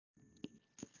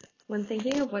When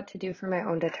thinking of what to do for my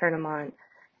own détournement,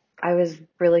 I was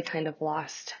really kind of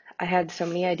lost. I had so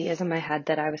many ideas in my head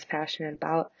that I was passionate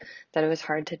about that it was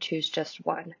hard to choose just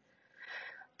one.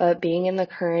 But being in the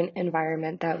current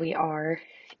environment that we are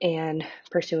and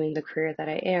pursuing the career that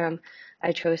I am,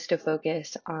 I chose to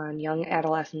focus on young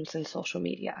adolescents and social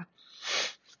media.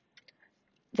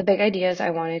 The big ideas I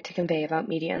wanted to convey about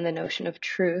media and the notion of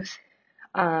truth.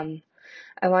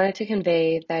 I wanted to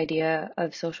convey the idea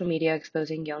of social media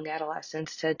exposing young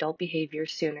adolescents to adult behavior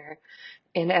sooner,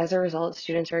 and as a result,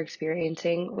 students are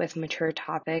experiencing with mature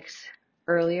topics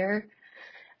earlier.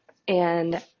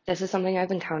 And this is something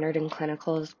I've encountered in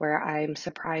clinicals where I'm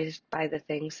surprised by the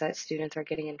things that students are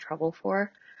getting in trouble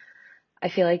for. I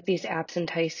feel like these apps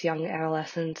entice young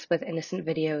adolescents with innocent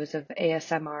videos of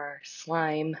ASMR,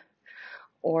 slime,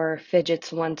 or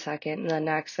fidgets 1 second, and the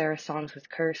next there are songs with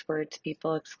curse words,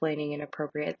 people explaining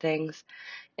inappropriate things,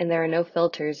 and there are no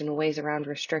filters and ways around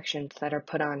restrictions that are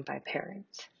put on by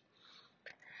parents.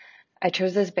 I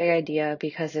chose this big idea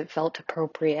because it felt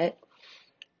appropriate,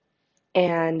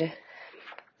 and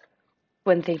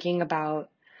when thinking about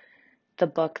the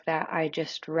book that I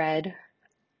just read,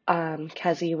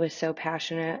 Kezi was so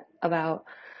passionate about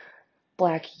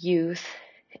Black youth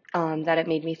that it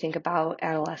made me think about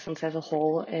adolescents as a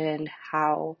whole and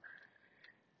how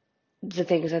the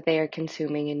things that they are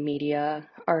consuming in media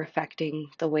are affecting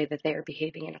the way that they are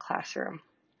behaving in a classroom.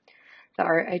 The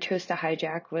art I chose to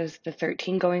hijack was the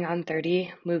 13 Going on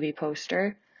 30 movie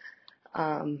poster.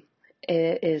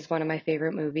 It is one of my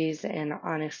favorite movies, and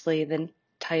honestly, the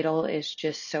title is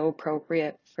just so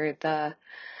appropriate for the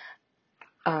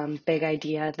big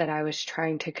idea that I was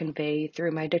trying to convey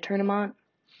through my détournement.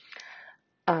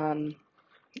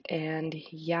 And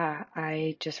yeah,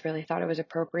 I just really thought it was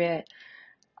appropriate.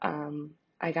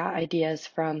 I got ideas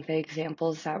from the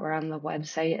examples that were on the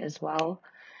website as well.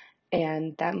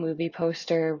 And that movie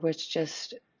poster was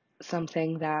just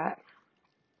something that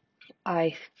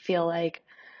I feel like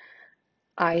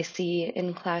I see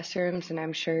in classrooms, and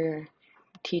I'm sure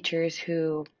teachers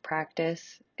who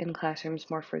practice in classrooms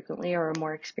more frequently or are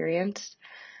more experienced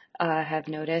have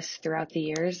noticed throughout the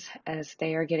years as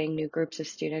they are getting new groups of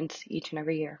students each and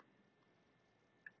every year.